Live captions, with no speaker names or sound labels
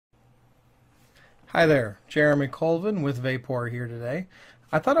Hi there, Jeremy Colvin with VapePour here today.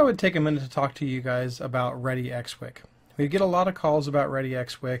 I thought I would take a minute to talk to you guys about READYxWICK. We get a lot of calls about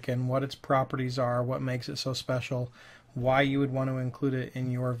READYxWICK and what its properties are, what makes it so special, why you would want to include it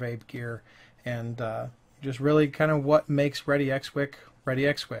in your vape gear, and just really kind of what makes READYxWICK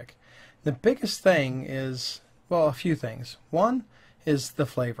READYxWICK. The biggest thing is, well, a few things. One is the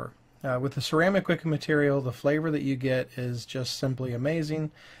flavor. With the ceramic wick material, the flavor that you get is just simply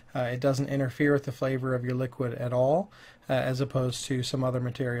amazing. It doesn't interfere with the flavor of your liquid at all, as opposed to some other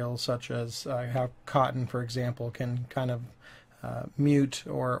materials such as how cotton, for example, can kind of mute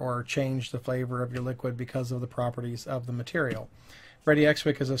or change the flavor of your liquid because of the properties of the material.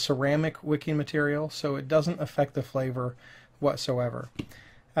 READYxWICK is a ceramic wicking material, so it doesn't affect the flavor whatsoever.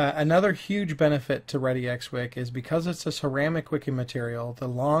 Another huge benefit to READYxWICK is because it's a ceramic wicking material, the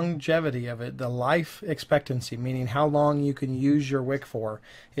longevity of it, the life expectancy, meaning how long you can use your wick for,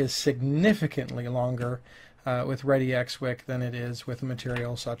 is significantly longer with READYxWICK than it is with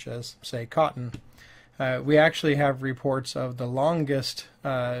materials such as, say, cotton. We actually have reports of the longest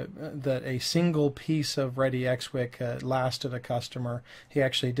that a single piece of READYxWICK lasted a customer. He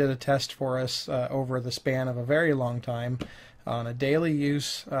actually did a test for us over the span of a very long time on a daily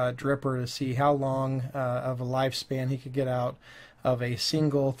use dripper to see how long of a lifespan he could get out of a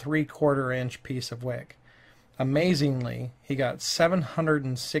single 3/4 inch piece of wick. Amazingly, he got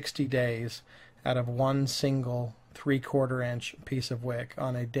 760 days out of one single 3/4 inch piece of wick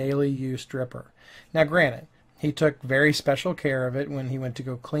on a daily use dripper. Now granted, he took very special care of it when he went to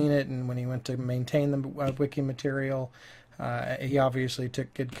go clean it and when he went to maintain the wicking material. He obviously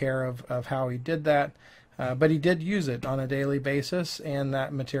took good care of how he did that. But he did use it on a daily basis, and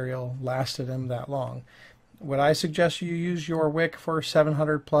that material lasted him that long. Would I suggest you use your wick for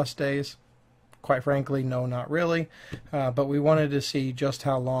 700 plus days? Quite frankly, no, not really. But we wanted to see just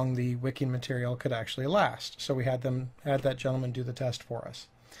how long the wicking material could actually last. So we had that gentleman do the test for us.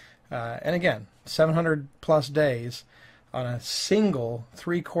 And again, 700 plus days on a single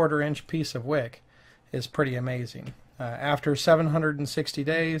 3/4 inch piece of wick is pretty amazing. After 760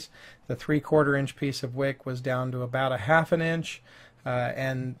 days, the 3/4 inch piece of wick was down to about a 1/2 inch,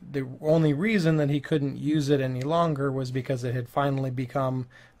 and the only reason that he couldn't use it any longer was because it had finally become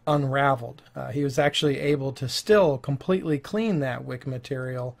unraveled. He was actually able to still completely clean that wick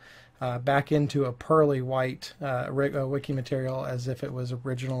material back into a pearly white wicking material as if it was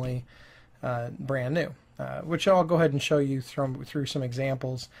originally brand new, which I'll go ahead and show you through some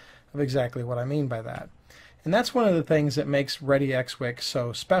examples of exactly what I mean by that. And that's one of the things that makes READYxWICK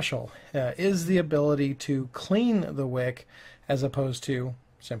so special, is the ability to clean the wick as opposed to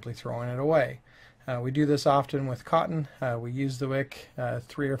simply throwing it away. We do this often with cotton. We use the wick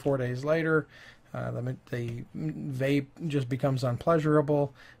 3 or 4 days later. The vape just becomes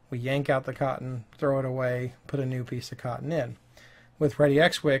unpleasurable. We yank out the cotton, throw it away, put a new piece of cotton in. With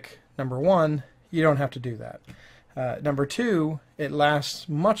READYxWICK, number one, you don't have to do that. Number two, it lasts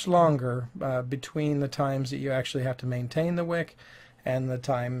much longer between the times that you actually have to maintain the wick and the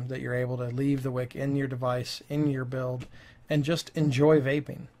time that you're able to leave the wick in your device, in your build, and just enjoy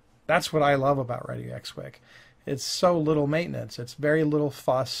vaping. That's what I love about READYxWICK. It's so little maintenance. It's very little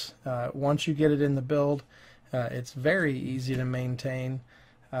fuss. Once you get it in the build, it's very easy to maintain,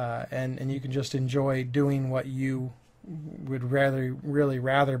 and you can just enjoy doing what you would really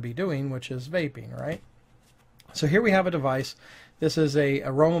rather be doing, which is vaping, right? So here we have a device. This is a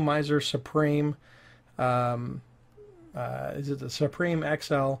Aromamizer Supreme. Is it the Supreme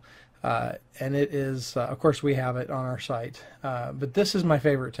XL? And it is, of course, we have it on our site. But this is my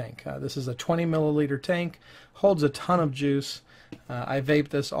favorite tank. This is a 20 milliliter tank. Holds a ton of juice. I vape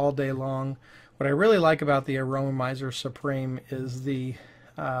this all day long. What I really like about the Aromamizer Supreme is the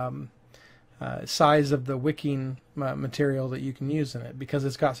size of the wicking material that you can use in it, because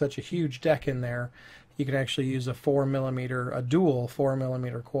it's got such a huge deck in there. You can actually use a dual 4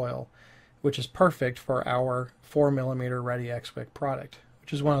 millimeter coil, which is perfect for our 4 millimeter READYxWICK product,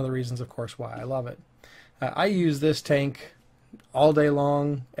 which is one of the reasons, of course, why I love it. I use this tank all day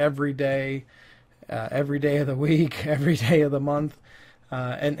long, every day of the week, every day of the month.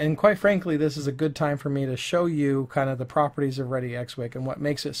 And quite frankly, this is a good time for me to show you kind of the properties of READYxWICK and what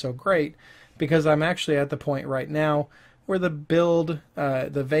makes it so great, because I'm actually at the point right now where the build,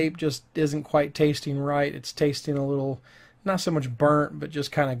 the vape just isn't quite tasting right. It's tasting a little, not so much burnt, but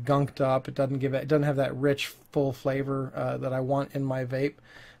just kind of gunked up. It doesn't have that rich, full flavor that I want in my vape.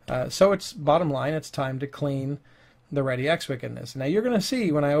 So it's bottom line, it's time to clean the READYxWICK in this. Now you're going to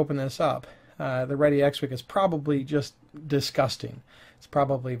see when I open this up, the READYxWICK is probably just disgusting. It's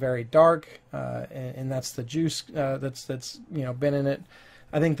probably very dark, and that's the juice that's been in it.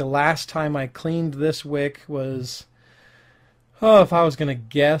 I think the last time I cleaned this wick was, oh, if I was going to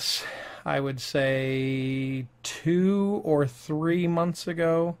guess, I would say 2 or 3 months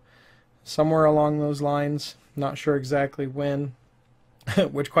ago, somewhere along those lines. Not sure exactly when,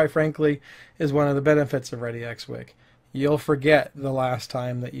 which quite frankly is one of the benefits of READYxWICK. You'll forget the last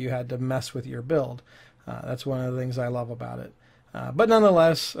time that you had to mess with your build. That's one of the things I love about it. But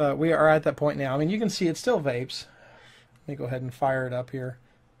nonetheless, we are at that point now. I mean, you can see it still vapes. Let me go ahead and fire it up here.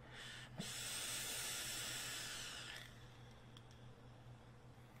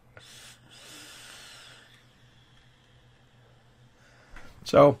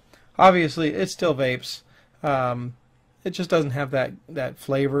 So obviously it still vapes. It just doesn't have that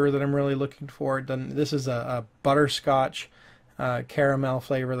flavor that I'm really looking for. It doesn't. This is a butterscotch caramel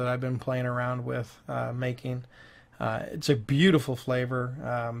flavor that I've been playing around with making. It's a beautiful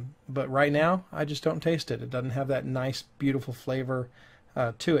flavor, but right now I just don't taste it. It doesn't have that nice, beautiful flavor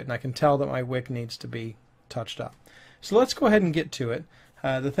to it, and I can tell that my wick needs to be touched up. So let's go ahead and get to it.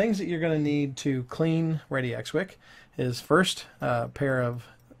 The things that you're going to need to clean READYxWICK is first a pair of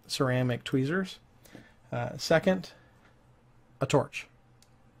ceramic tweezers, second a torch.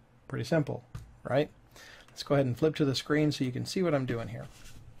 Pretty simple, right? Let's go ahead and flip to the screen so you can see what I'm doing here.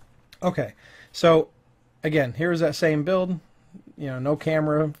 Okay, so again, here's that same build. You know, no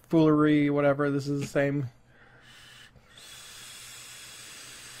camera foolery, whatever. This is the same.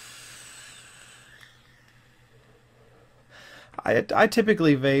 I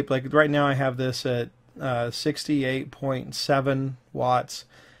typically vape, like right now I have this at 68.7 watts.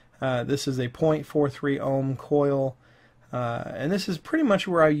 This is a 0.43 ohm coil. And this is pretty much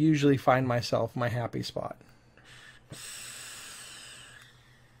where I usually find myself, my happy spot.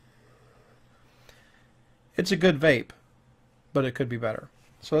 It's a good vape, but it could be better.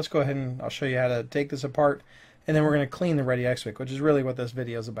 So let's go ahead and I'll show you how to take this apart, and then we're going to clean the READYxWICK, which is really what this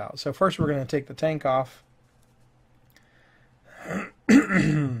video is about. So first we're going to take the tank off.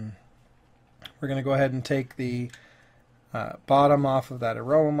 We're going to go ahead and take the bottom off of that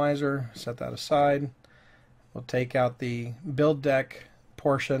aromizer, set that aside. We'll take out the build deck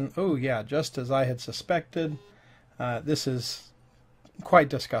portion. Oh yeah, just as I had suspected. This is quite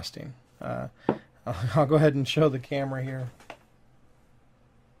disgusting. I'll go ahead and show the camera here.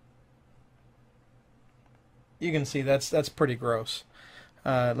 You can see that's pretty gross.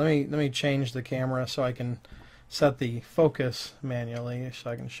 Let me change the camera so I can set the focus manually so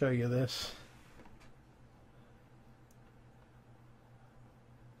I can show you this.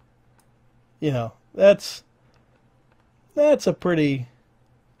 You know, that's a pretty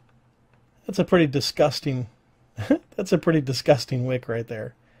disgusting that's a pretty disgusting wick right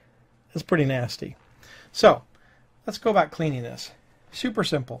there. It's pretty nasty. So let's go about cleaning this. Super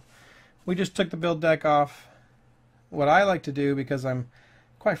simple. We just took the build deck off. What I like to do, because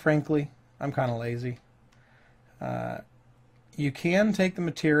quite frankly, I'm kind of lazy. You can take the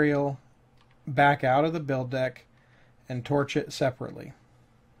material back out of the build deck and torch it separately.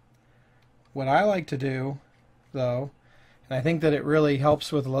 What I like to do, though, and I think that it really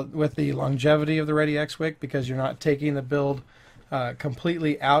helps with the longevity of the READYxWICK, because you're not taking the build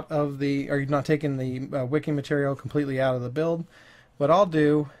completely out of the, or you're not taking the wicking material completely out of the build. What I'll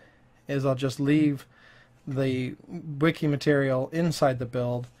do is I'll just leave the wicking material inside the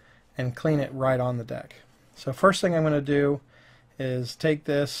build and clean it right on the deck. So first thing I'm going to do is take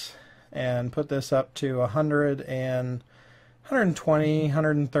this and put this up to 120,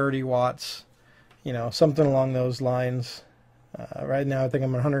 130 watts, you know, something along those lines. Right now I think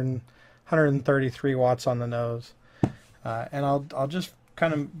I'm at 133 watts on the nose. And I'll just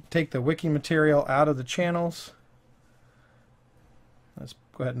kind of take the wicking material out of the channels. Let's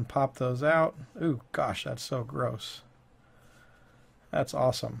go ahead and pop those out. Ooh, gosh, that's so gross. That's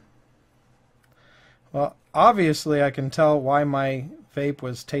awesome. Well, obviously I can tell why my vape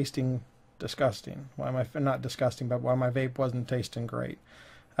was tasting disgusting. Not disgusting, but why my vape wasn't tasting great.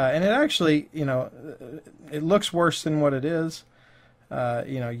 And it actually, you know, it looks worse than what it is.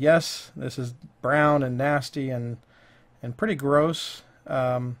 You know, yes, this is brown and nasty and pretty gross,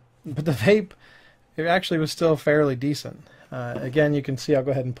 but the vape, it actually was still fairly decent. Again, you can see, I'll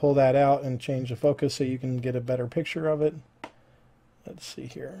go ahead and pull that out and change the focus so you can get a better picture of it. Let's see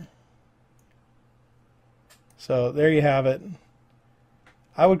here. So there you have it.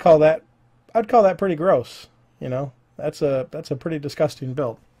 I'd call that pretty gross. You know, that's a pretty disgusting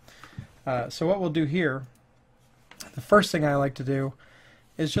build. So what we'll do here, the first thing I like to do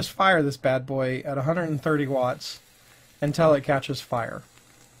is just fire this bad boy at 130 watts until it catches fire.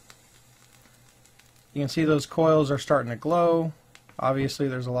 You can see those coils are starting to glow. Obviously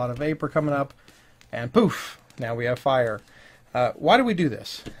there's a lot of vapor coming up, and poof, now we have fire. Why do we do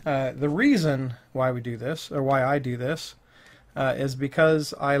this? The reason why we do this, or why I do this, is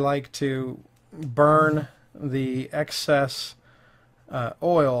because I like to burn the excess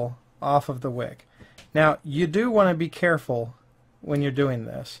oil off of the wick. Now, you do want to be careful when you're doing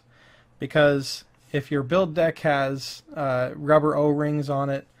this, because if your build deck has rubber O-rings on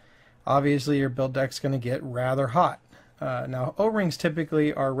it, obviously your build deck's going to get rather hot. Now, O-rings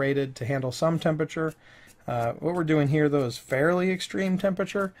typically are rated to handle some temperature. What we're doing here, though, is fairly extreme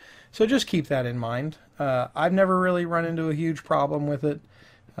temperature, so just keep that in mind. I've never really run into a huge problem with it.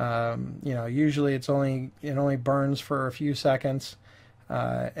 You know, usually it only burns for a few seconds,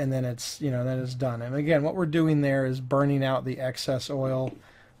 and then it's done. And again, what we're doing there is burning out the excess oil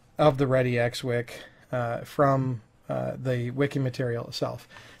of the READYxWICK from the wicking material itself.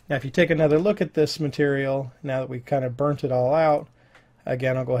 Now, if you take another look at this material, now that we've kind of burnt it all out,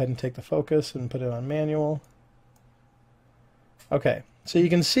 again, I'll go ahead and take the focus and put it on manual. Okay, so you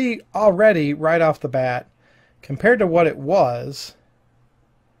can see already right off the bat, compared to what it was,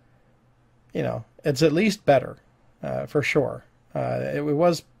 you know, it's at least better, for sure. It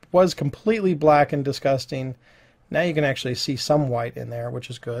was completely black and disgusting. Now you can actually see some white in there, which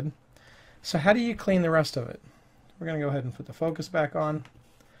is good. So how do you clean the rest of it? We're going to go ahead and put the focus back on.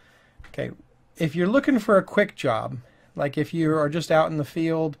 Okay, if you're looking for a quick job, like if you are just out in the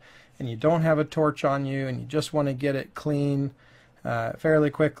field and you don't have a torch on you and you just want to get it clean fairly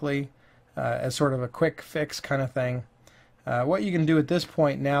quickly, as sort of a quick fix kind of thing, what you can do at this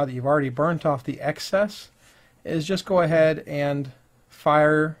point, now that you've already burnt off the excess, is just go ahead and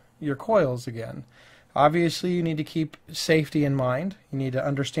fire your coils again. Obviously, you need to keep safety in mind. You need to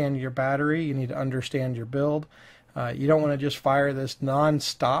understand your battery. You need to understand your build. You don't want to just fire this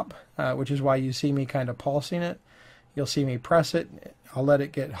non-stop, which is why you see me kind of pulsing it. You'll see me press it. I'll let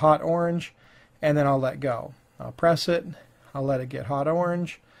it get hot orange, and then I'll let go. I'll press it. I'll let it get hot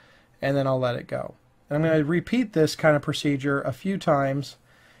orange, and then I'll let it go. And I'm going to repeat this kind of procedure a few times,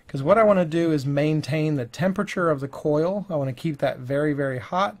 because what I want to do is maintain the temperature of the coil. I want to keep that very, very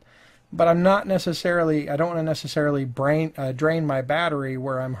hot, but I don't want to necessarily drain my battery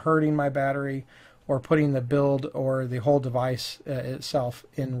where I'm hurting my battery or putting the build or the whole device itself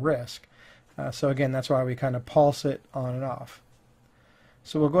in risk. So again, that's why we kind of pulse it on and off.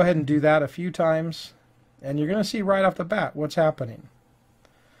 So we'll go ahead and do that a few times, and you're going to see right off the bat what's happening.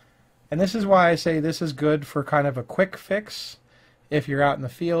 And this is why I say this is good for kind of a quick fix. If you're out in the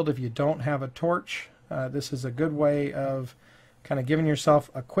field, if you don't have a torch, this is a good way of kind of giving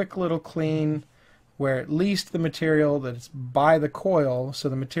yourself a quick little clean where at least the material that's by the coil, so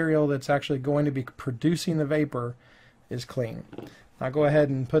the material that's actually going to be producing the vapor, is clean. I'll go ahead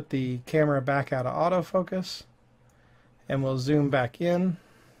and put the camera back out of autofocus, and we'll zoom back in,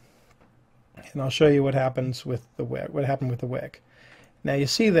 and I'll show you what happens with the wick. What happened with the wick? Now you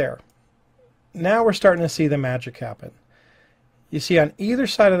see there. Now we're starting to see the magic happen. You see on either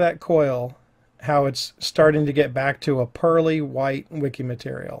side of that coil how it's starting to get back to a pearly white wicking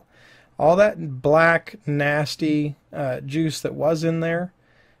material. All that black, nasty juice that was in there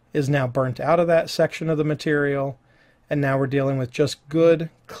is now burnt out of that section of the material, and now we're dealing with just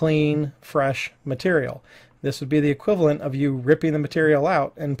good, clean, fresh material. This would be the equivalent of you ripping the material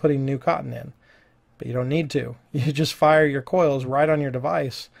out and putting new cotton in. But you don't need to. You just fire your coils right on your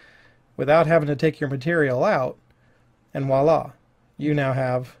device without having to take your material out, and voila, you now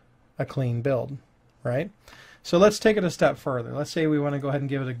have a clean build, right? So let's take it a step further. Let's say we want to go ahead and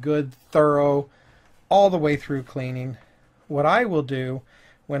give it a good, thorough, all the way through cleaning. What I will do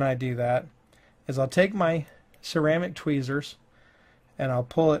when I do that is I'll take my ceramic tweezers and I'll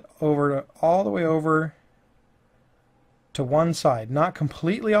pull it over all the way over to one side. Not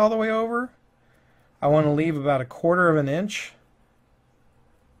completely all the way over. I want to leave about 1/4 of an inch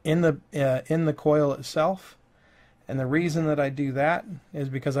in the coil itself. And the reason that I do that is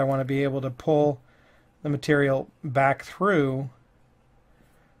because I want to be able to pull the material back through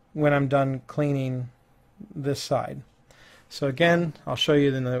when I'm done cleaning this side. So again, I'll show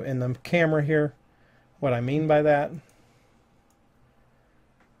you in the camera here what I mean by that.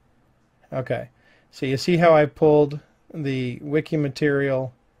 Okay, so you see how I pulled the wicking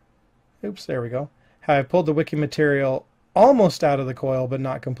material, oops, there we go, how I pulled the wicking material almost out of the coil but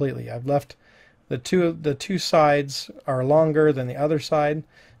not completely. I've left the two sides are longer than the other side,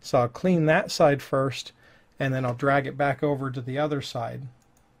 so I'll clean that side first, and then I'll drag it back over to the other side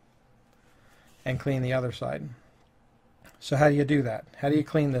and clean the other side. So how do you do that? How do you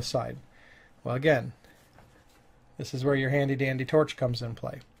clean this side? Well, again, this is where your handy dandy torch comes in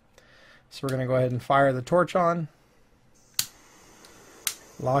play. So we're going to go ahead and fire the torch on,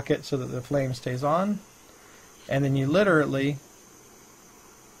 lock it so that the flame stays on, and then you literally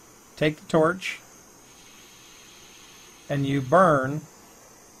take the torch and you burn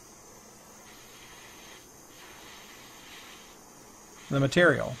the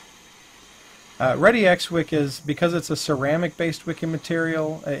material. READYxWICK is, because it's a ceramic-based wicking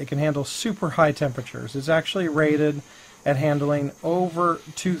material, it can handle super high temperatures. It's actually rated at handling over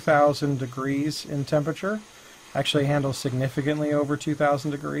 2,000 degrees in temperature. Actually handles significantly over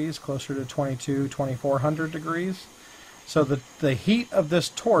 2,000 degrees, closer to 2,400 degrees. So the heat of this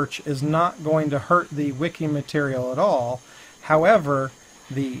torch is not going to hurt the wicking material at all. However,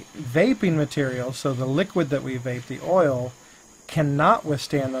 the vaping material, so the liquid that we vape, the oil, cannot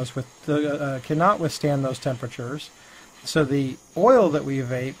withstand those temperatures. So the oil that we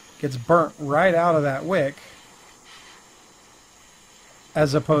vape gets burnt right out of that wick,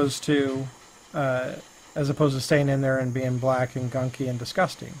 as opposed to staying in there and being black and gunky and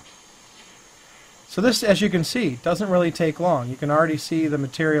disgusting. So this, as you can see, doesn't really take long. You can already see the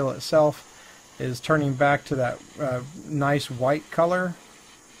material itself is turning back to that nice white color.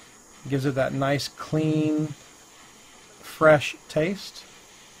 It gives it that nice, clean, fresh taste.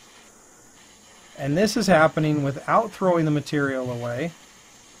 And this is happening without throwing the material away,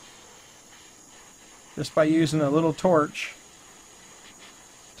 just by using a little torch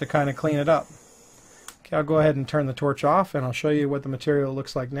to kind of clean it up. Okay, I'll go ahead and turn the torch off, and I'll show you what the material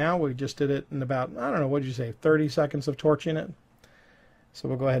looks like now. We just did it in about, I don't know, what did you say, 30 seconds of torching it. So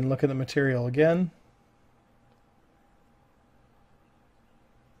we'll go ahead and look at the material again.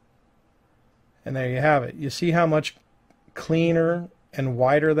 And there you have it. You see how much cleaner and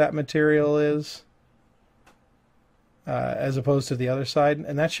whiter that material is as opposed to the other side,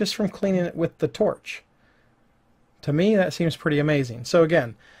 and that's just from cleaning it with the torch. To me, that seems pretty amazing. So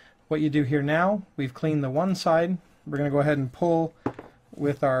again, what you do here now, we've cleaned the one side. We're going to go ahead and pull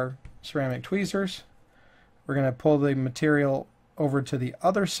with our ceramic tweezers. We're going to pull the material over to the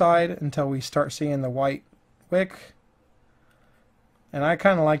other side until we start seeing the white wick. And I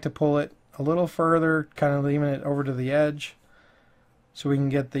kind of like to pull it a little further, kind of leaving it over to the edge, so we can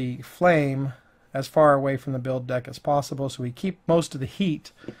get the flame as far away from the build deck as possible, so we keep most of the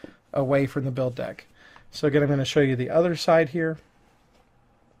heat away from the build deck. So again, I'm going to show you the other side here,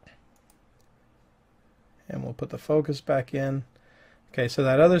 and we'll put the focus back in. Okay, so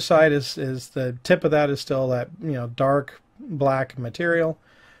that other side is the tip of that is still that, you know, dark black material.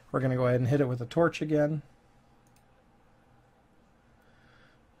 We're going to go ahead and hit it with a torch again.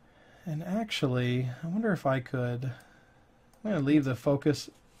 And actually, I wonder if I could, I'm going to leave the focus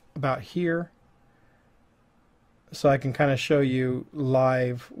about here so I can kind of show you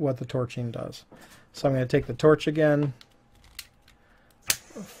live what the torching does. So I'm going to take the torch again,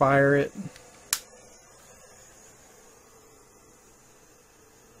 fire it,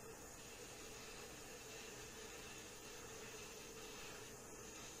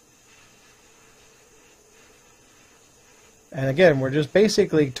 and again, we're just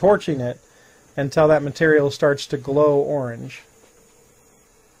basically torching it until that material starts to glow orange.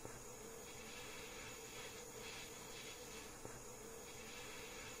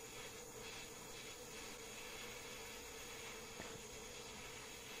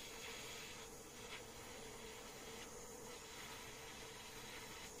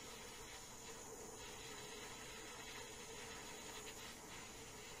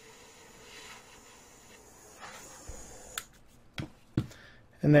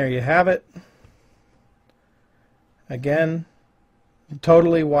 And there you have it. Again,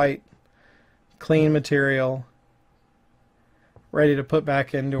 totally white, clean material, ready to put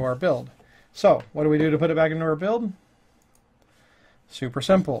back into our build. So, what do we do to put it back into our build? Super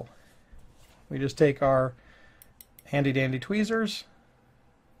simple. We just take our handy dandy tweezers,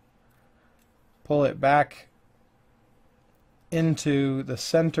 pull it back into the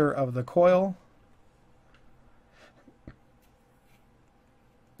center of the coil,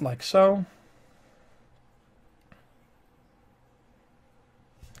 like so.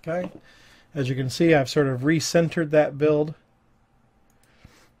 Okay, as you can see, I've sort of recentered that build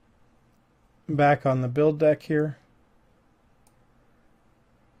back on the build deck here.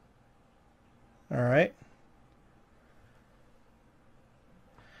 Alright,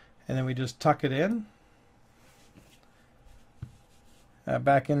 and then we just tuck it in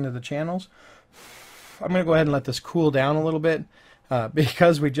back into the channels. I'm going to go ahead and let this cool down a little bit.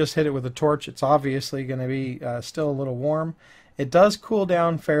 Because we just hit it with a torch, it's obviously going to be still a little warm. It does cool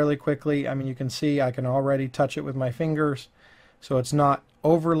down fairly quickly. I mean, you can see I can already touch it with my fingers, so it's not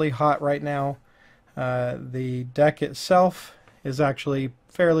overly hot right now. The deck itself is actually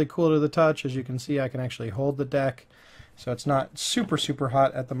fairly cool to the touch. As you can see, I can actually hold the deck, so it's not super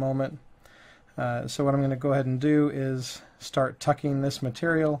hot at the moment. So what I'm going to go ahead and do is start tucking this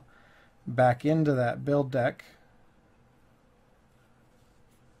material back into that build deck.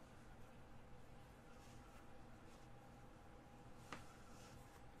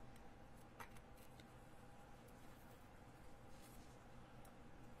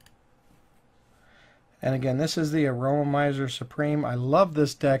 And again, this is the Aromomizer Supreme. I love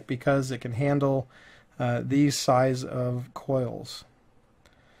this deck because it can handle these size of coils.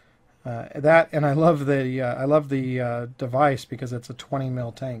 That, and I love the device because it's a 20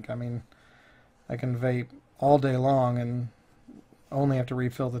 mil tank. I mean, I can vape all day long and only have to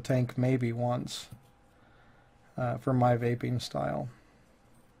refill the tank maybe once for my vaping style.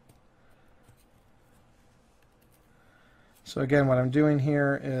 So again, what I'm doing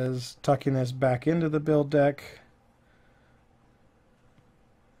here is tucking this back into the build deck,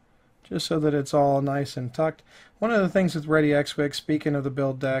 just so that it's all nice and tucked. One of the things with READYxWICK, speaking of the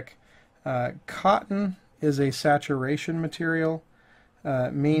build deck, cotton is a saturation material,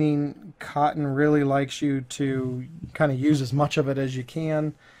 meaning cotton really likes you to kind of use as much of it as you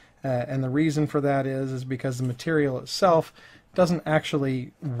can, and the reason for that is because the material itself doesn't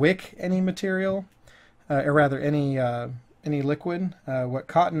actually wick any material, or rather any liquid. What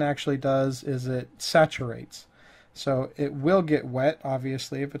cotton actually does is it saturates. So it will get wet,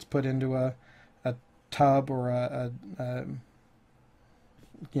 obviously, if it's put into a tub or a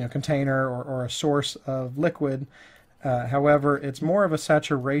container or a source of liquid. However, it's more of a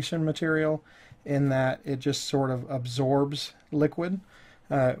saturation material in that it just sort of absorbs liquid,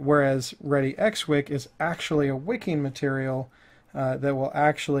 whereas READYxWICK is actually a wicking material that will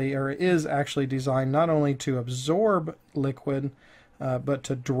actually, or is actually designed not only to absorb liquid, but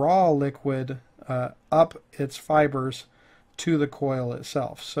to draw liquid up its fibers to the coil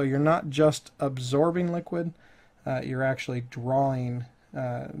itself. So you're not just absorbing liquid, you're actually drawing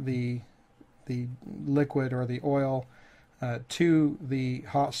the liquid or the oil to the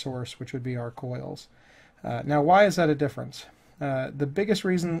hot source, which would be our coils. Now, why is that a difference? The biggest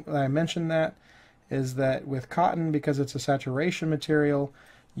reason that I mentioned that is that with cotton, because it's a saturation material,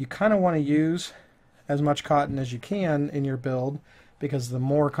 you kind of want to use as much cotton as you can in your build, because the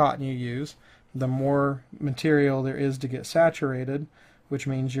more cotton you use, the more material there is to get saturated, which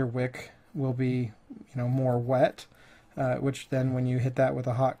means your wick will be more wet, which then when you hit that with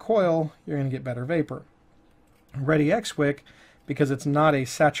a hot coil, you're going to get better vapor. READYxWICK, because it's not a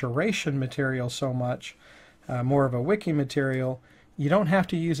saturation material so much, more of a wicking material, you don't have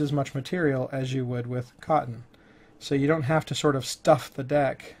to use as much material as you would with cotton. So you don't have to sort of stuff the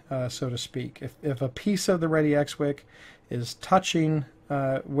deck, so to speak. If a piece of the READYxWICK is touching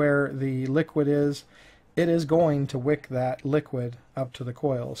where the liquid is, it is going to wick that liquid up to the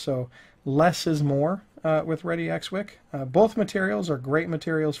coil. So less is more with READYxWICK. Both materials are great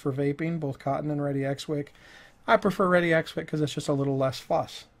materials for vaping, both cotton and READYxWICK. I prefer READYxWICK because it's just a little less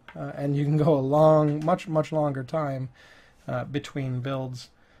fuss. And you can go a much longer time between builds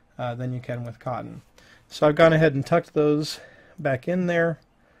than you can with cotton. So I've gone ahead and tucked those back in there.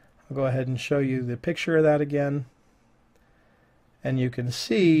 I'll go ahead and show you the picture of that again. And you can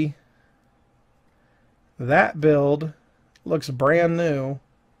see that build looks brand new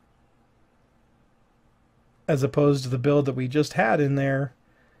as opposed to the build that we just had in there.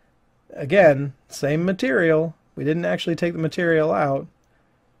 Again, same material. We didn't actually take the material out.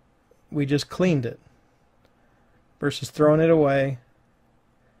 We just cleaned it versus throwing it away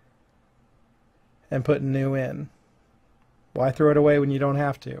and putting new in. Why throw it away when you don't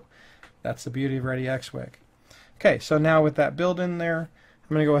have to? That's the beauty of READYxWICK. Okay, so now with that build in there,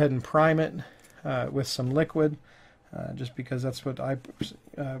 I'm going to go ahead and prime it with some liquid, just because that's what I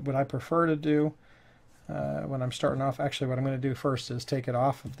prefer to do when I'm starting off. Actually, what I'm going to do first is take it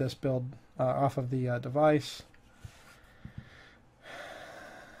off of this build, off of the device.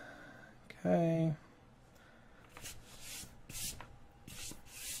 Okay.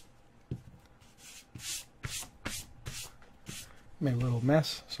 Made a little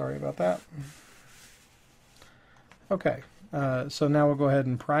mess. Sorry about that. Okay, so now we'll go ahead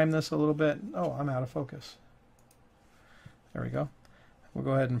and prime this a little bit. Oh, I'm out of focus. There we go. We'll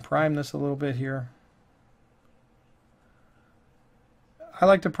go ahead and prime this a little bit here. I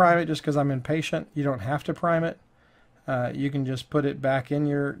like to prime it just because I'm impatient. You don't have to prime it. You can just put it back in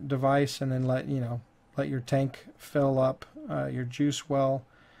your device and then let your tank fill up your juice well,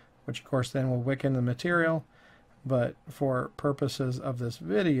 which of course then will wick in the material. But for purposes of this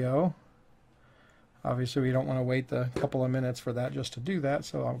video, obviously we don't want to wait the couple of minutes for that just to do that,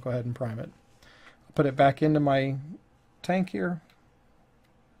 so I'll go ahead and prime it. I'll put it back into my tank here.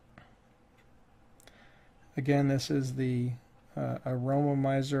 Again, this is the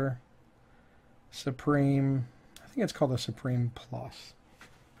Aromomizer Supreme, I think it's called the Supreme Plus.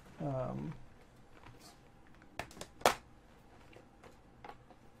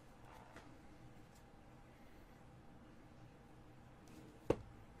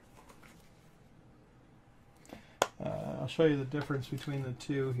 I'll show you the difference between the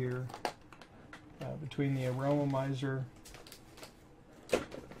two here, between the Aromomizer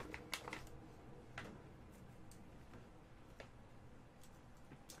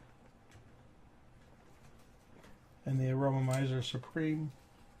and the Aromomizer Supreme.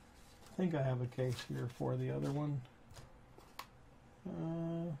 I think I have a case here for the other one.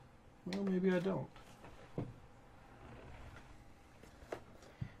 Well, maybe I don't.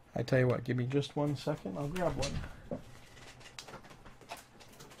 I tell you what, give me just 1 second, I'll grab one.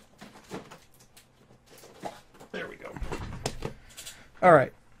 There we go. All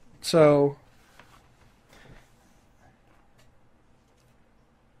right, so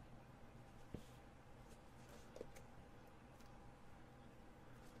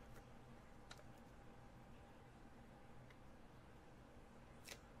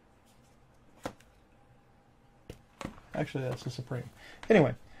actually that's the Supreme.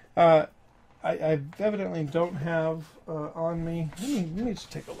 Anyway, I evidently don't have on me. Let me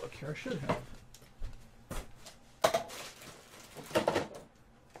just take a look here. I should have.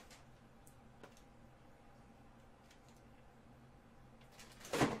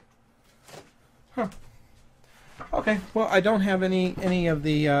 Huh. Okay. Well, I don't have any of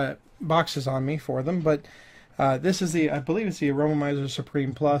the boxes on me for them, but this is I believe it's the Aromomizer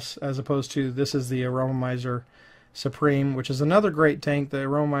Supreme Plus, as opposed to this is the Aromomizer Supreme, which is another great tank, the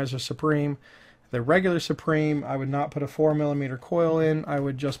Aromomizer Supreme. The regular Supreme, I would not put a 4mm coil in. I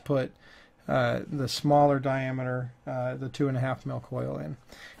would just put the smaller diameter, the 2.5mm coil in.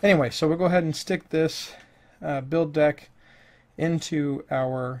 Anyway, so we'll go ahead and stick this build deck into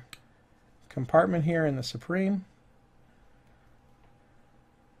our compartment here in the Supreme.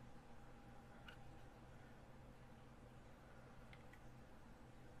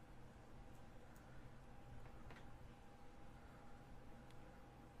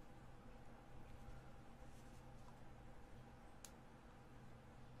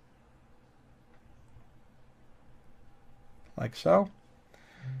 Like so.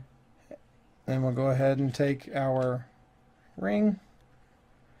 Then we'll go ahead and take our ring,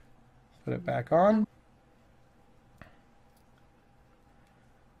 put it back on.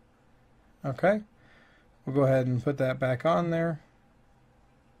 Okay, we'll go ahead and put that back on there.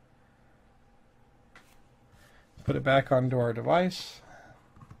 Put it back onto our device.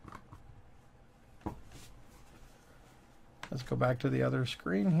 Let's go back to the other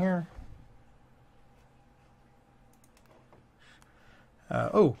screen here.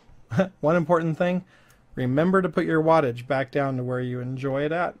 Oh, one important thing, remember to put your wattage back down to where you enjoy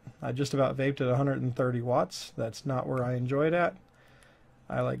it at. I just about vaped at 130 watts. That's not where I enjoy it at.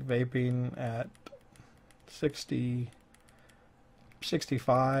 I like vaping at 60,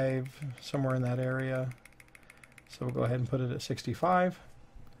 65, somewhere in that area. So we'll go ahead and put it at 65.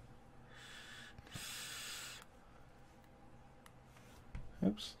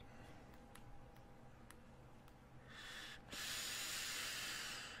 Oops.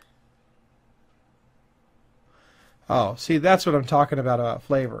 Oh, see, that's what I'm talking about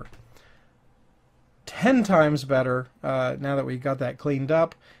flavor. 10 times better now that we got that cleaned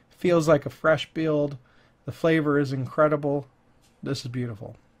up. Feels like a fresh build. The flavor is incredible. This is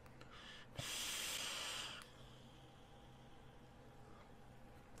beautiful.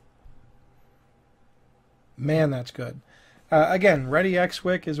 Man, that's good. Again,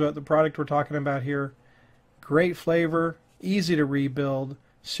 READYxWICK is what the product we're talking about here. Great flavor, easy to rebuild,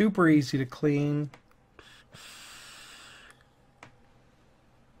 super easy to clean.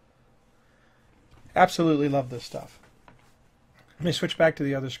 Absolutely love this stuff. Let me switch back to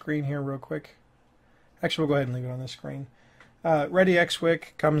the other screen here real quick. Actually, we'll go ahead and leave it on this screen.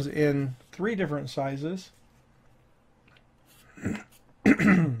 READYxWICK comes in 3 different sizes.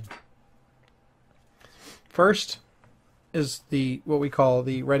 First is what we call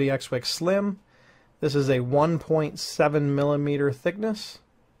the READYxWICK Slim. This is a 1.7mm thickness.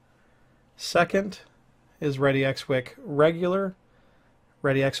 Second is READYxWICK Regular.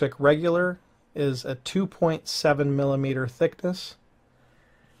 READYxWICK Regular is a 2.7mm thickness.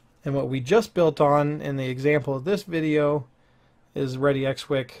 And what we just built on in the example of this video is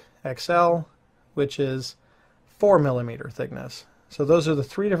READYxWICK XL, which is 4mm thickness. So those are the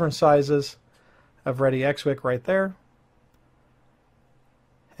 3 different sizes of READYxWICK right there.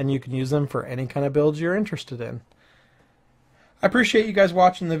 And you can use them for any kind of builds you're interested in. I appreciate you guys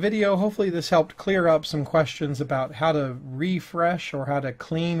watching the video. Hopefully this helped clear up some questions about how to refresh or how to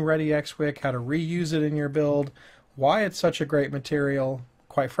clean READYxWICK, how to reuse it in your build, why it's such a great material,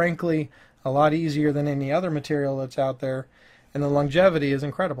 quite frankly, a lot easier than any other material that's out there, and the longevity is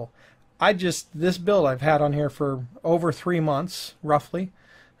incredible. This build I've had on here for over 3 months, roughly,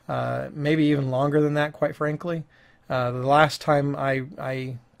 maybe even longer than that, quite frankly. The last time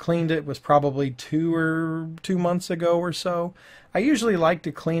I cleaned it was probably 2 months ago or so. I usually like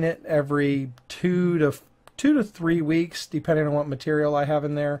to clean it every 2 to 3 weeks, depending on what material I have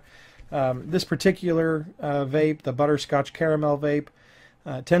in there. This particular vape, the butterscotch caramel vape,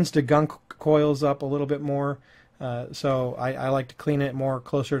 tends to gunk coils up a little bit more. So I like to clean it more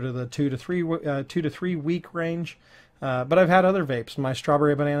closer to the 2 to 3 week range. But I've had other vapes, my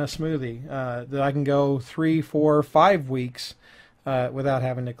strawberry banana smoothie, that I can go 3, 4, 5 weeks without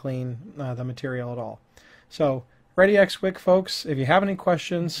having to clean the material at all. So READYxWICK, folks, if you have any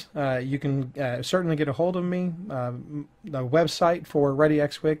questions, you can certainly get a hold of me. The website for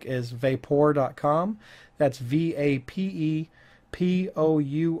READYxWICK is VapePour.com. That's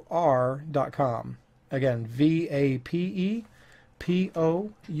VapePour.com. Again,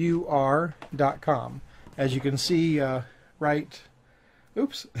 VapePour.com. As you can see, right,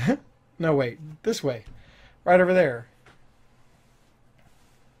 oops, no, wait, this way, right over there.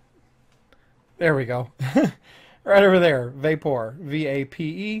 There we go. Right over there, VapePour,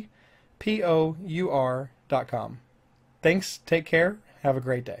 VapePour.com. Thanks, take care, have a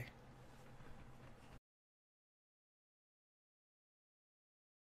great day.